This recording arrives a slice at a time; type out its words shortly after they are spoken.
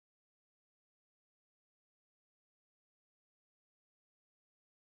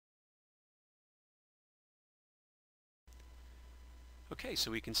Okay,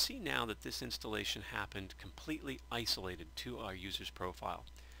 so we can see now that this installation happened completely isolated to our user's profile.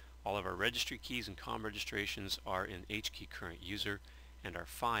 All of our registry keys and COM registrations are in HKey current user, and our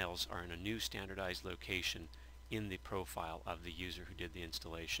files are in a new standardized location in the profile of the user who did the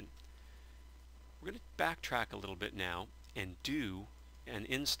installation. We're going to backtrack a little bit now and do an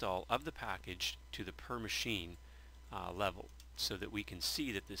install of the package to the per machine level, so that we can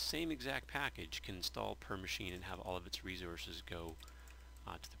see that this same exact package can install per machine and have all of its resources go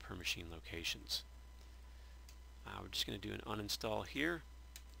to the per machine locations. We're just going to do an uninstall here.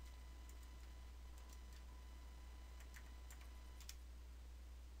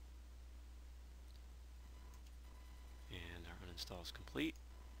 And our uninstall is complete.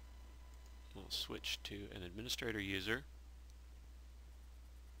 We'll switch to an administrator user.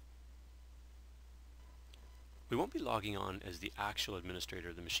 We won't be logging on as the actual administrator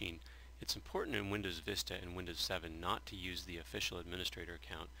of the machine. It's important in Windows Vista and Windows 7 not to use the official administrator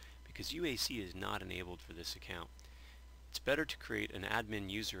account because UAC is not enabled for this account. It's better to create an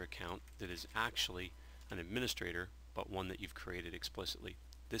admin user account that is actually an administrator, but one that you've created explicitly.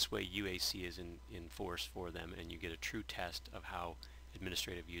 This way UAC is in force for them, and you get a true test of how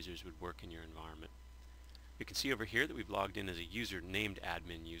administrative users would work in your environment. We can see over here that we've logged in as a user named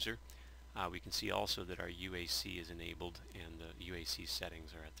admin user. We can see also that our UAC is enabled and the UAC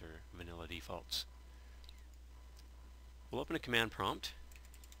settings are at their vanilla defaults. We'll open a command prompt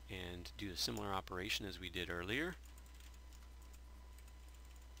and do a similar operation as we did earlier.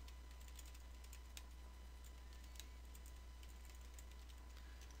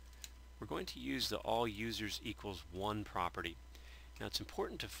 We're going to use the all users equals 1 property. Now it's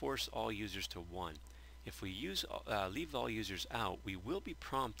important to force all users to 1. If we leave all users out, we will be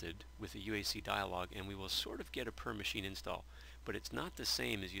prompted with a UAC dialog and we will sort of get a per machine install, but it's not the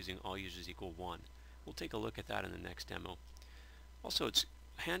same as using all users equal 1. We'll take a look at that in the next demo. Also, it's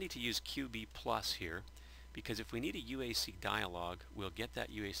handy to use QB plus here, because if we need a UAC dialog, we'll get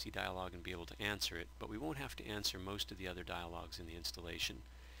that UAC dialog and be able to answer it, but we won't have to answer most of the other dialogs in the installation.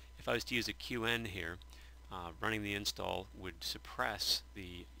 If I was to use a QN here, running the install would suppress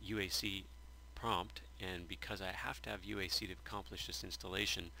the UAC prompt, and because I have to have UAC to accomplish this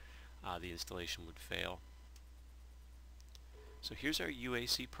installation, the installation would fail. So here's our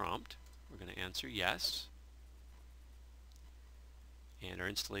UAC prompt. We're going to answer yes, and our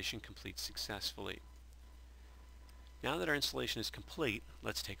installation completes successfully. Now that our installation is complete,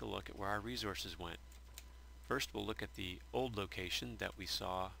 let's take a look at where our resources went. First, we'll look at the old location that we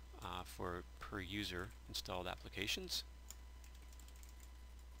saw for per user installed applications.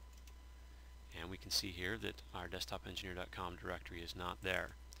 And we can see here that our desktopengineer.com directory is not there.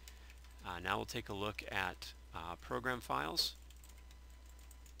 Now we'll take a look at program files.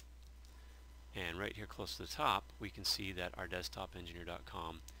 And right here close to the top, we can see that our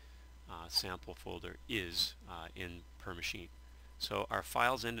desktopengineer.com sample folder is in per machine. So our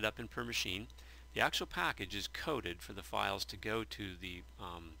files ended up in per machine. The actual package is coded for the files to go to the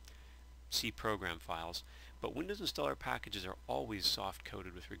C program files, but Windows installer packages are always soft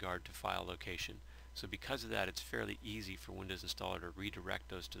coded with regard to file location. So because of that, it's fairly easy for Windows installer to redirect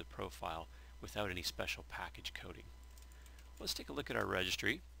those to the profile without any special package coding. Let's take a look at our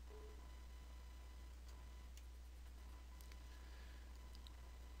registry.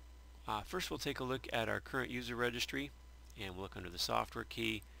 First we'll take a look at our current user registry, and we'll look under the software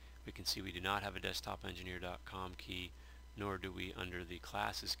key. We can see we do not have a desktopengineer.com key, nor do we under the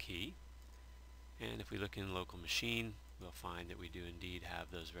classes key. And if we look in local machine, we'll find that we do indeed have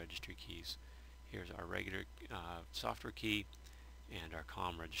those registry keys. Here's our regular software key and our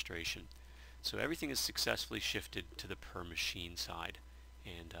COM registration. So everything is successfully shifted to the per machine side,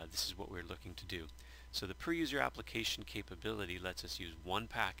 and this is what we're looking to do. So the per user application capability lets us use one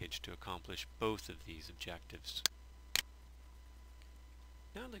package to accomplish both of these objectives.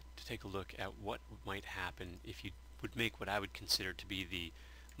 Now I'd like to take a look at what might happen if you would make what I would consider to be the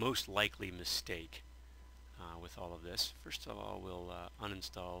most likely mistake with all of this. First of all, we'll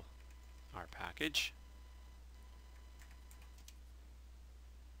uninstall our package.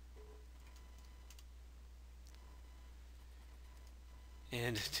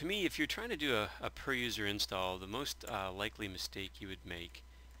 And to me, if you're trying to do a per user install, the most likely mistake you would make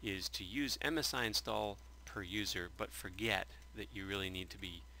is to use MSI install per user but forget that you really need to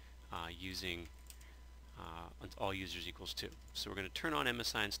be using all users equals 2. So we're going to turn on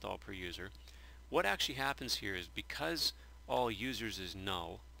MSI install per user. What actually happens here is because all users is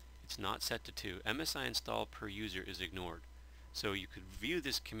null, it's not set to 2, MSI install per user is ignored. So you could view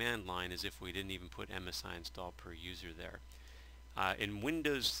this command line as if we didn't even put MSI install per user there. In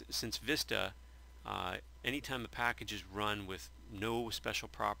Windows, since Vista Anytime a package is run with no special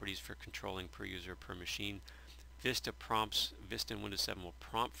properties for controlling per user or per machine, Vista in Windows 7 will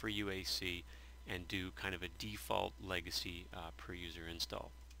prompt for UAC and do kind of a default legacy per user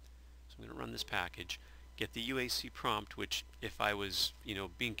install. So I'm going to run this package, get the UAC prompt, which if I was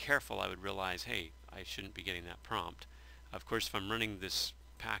being careful, I would realize, hey, I shouldn't be getting that prompt. Of course, if I'm running this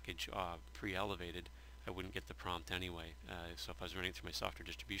package pre-elevated, I wouldn't get the prompt anyway. So if I was running through my software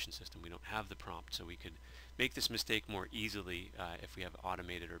distribution system, we don't have the prompt, so we could make this mistake more easily if we have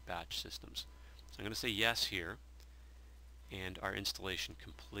automated or batch systems. So I'm going to say yes here, and our installation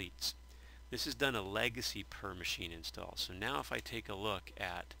completes. This has done a legacy per machine install. So now if I take a look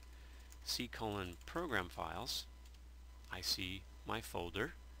at C:\program files, I see my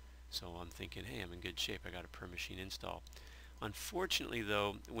folder. So I'm thinking, hey, I'm in good shape. I got a per machine install. Unfortunately,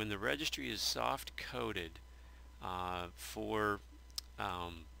 though, when the registry is soft coded for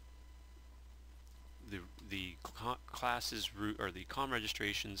the classes root or the COM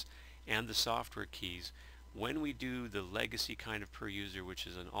registrations and the software keys, when we do the legacy kind of per user, which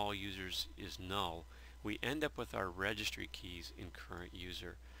is an all users is null, we end up with our registry keys in current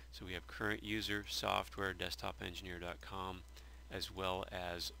user. So we have current user, software, desktopengineer.com, as well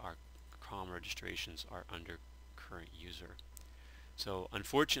as our COM registrations are under current user. So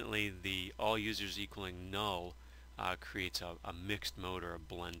unfortunately, the all users equaling null creates a mixed mode or a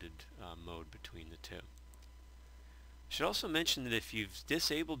blended mode between the two. I should also mention that if you've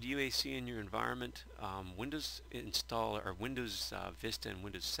disabled UAC in your environment, Windows install or Windows Vista and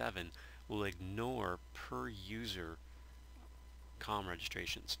Windows 7 will ignore per user COM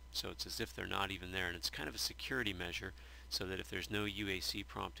registrations. So it's as if they're not even there, and it's kind of a security measure so that if there's no UAC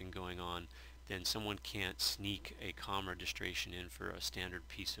prompting going on, then someone can't sneak a COM registration in for a standard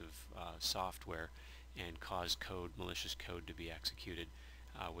piece of software and cause malicious code to be executed,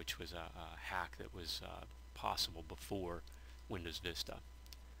 which was a hack that was possible before Windows Vista.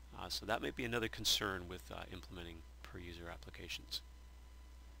 So that might be another concern with implementing per user applications.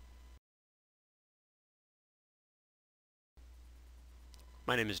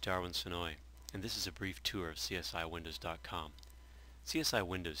 My name is Darwin Sonoy, and this is a brief tour of CSIWindows.com. CSI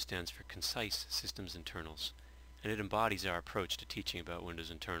Windows stands for Concise Systems Internals, and it embodies our approach to teaching about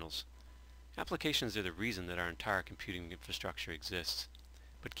Windows internals. Applications are the reason that our entire computing infrastructure exists,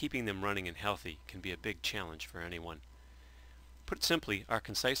 but keeping them running and healthy can be a big challenge for anyone. Put simply, our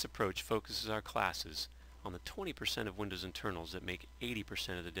concise approach focuses our classes on the 20% of Windows internals that make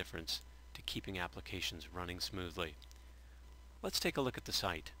 80% of the difference to keeping applications running smoothly. Let's take a look at the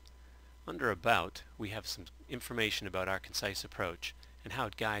site. Under About, we have some information about our concise approach and how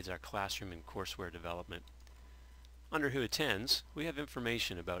it guides our classroom and courseware development. Under Who Attends, we have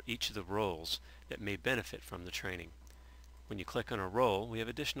information about each of the roles that may benefit from the training. When you click on a role, we have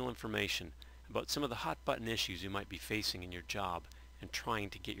additional information about some of the hot button issues you might be facing in your job and trying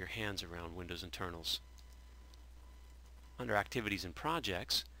to get your hands around Windows internals. Under Activities and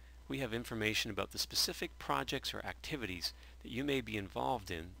Projects, we have information about the specific projects or activities that you may be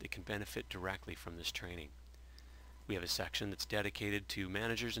involved in that can benefit directly from this training. We have a section that's dedicated to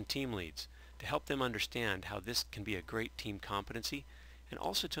managers and team leads to help them understand how this can be a great team competency, and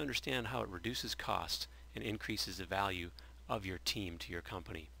also to understand how it reduces costs and increases the value of your team to your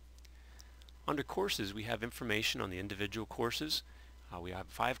company. Under Courses, we have information on the individual courses. We have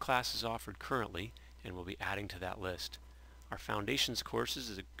 5 classes offered currently, and we'll be adding to that list. Our Foundations courses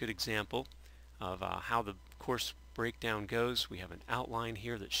is a good example of how the course breakdown goes. We have an outline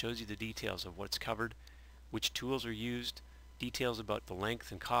here that shows you the details of what's covered, which tools are used, details about the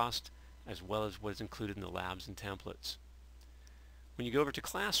length and cost, as well as what is included in the labs and templates. When you go over to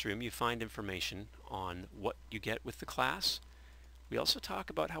Classroom, you find information on what you get with the class. We also talk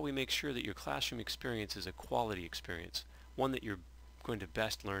about how we make sure that your classroom experience is a quality experience, one that you're going to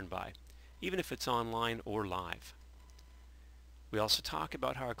best learn by, even if it's online or live. We also talk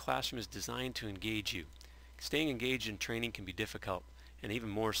about how our classroom is designed to engage you. Staying engaged in training can be difficult, and even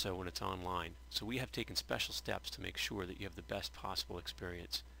more so when it's online, so we have taken special steps to make sure that you have the best possible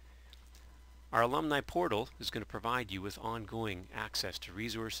experience. Our Alumni Portal is going to provide you with ongoing access to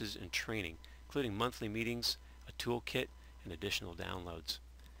resources and training, including monthly meetings, a toolkit, and additional downloads.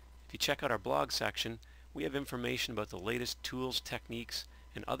 If you check out our blog section, we have information about the latest tools, techniques,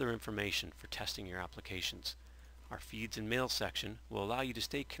 and other information for testing your applications. Our Feeds and Mail section will allow you to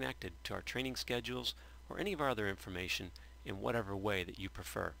stay connected to our training schedules or any of our other information in whatever way that you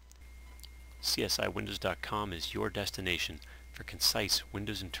prefer. CSIWindows.com is your destination for concise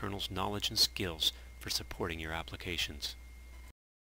Windows internals knowledge and skills for supporting your applications.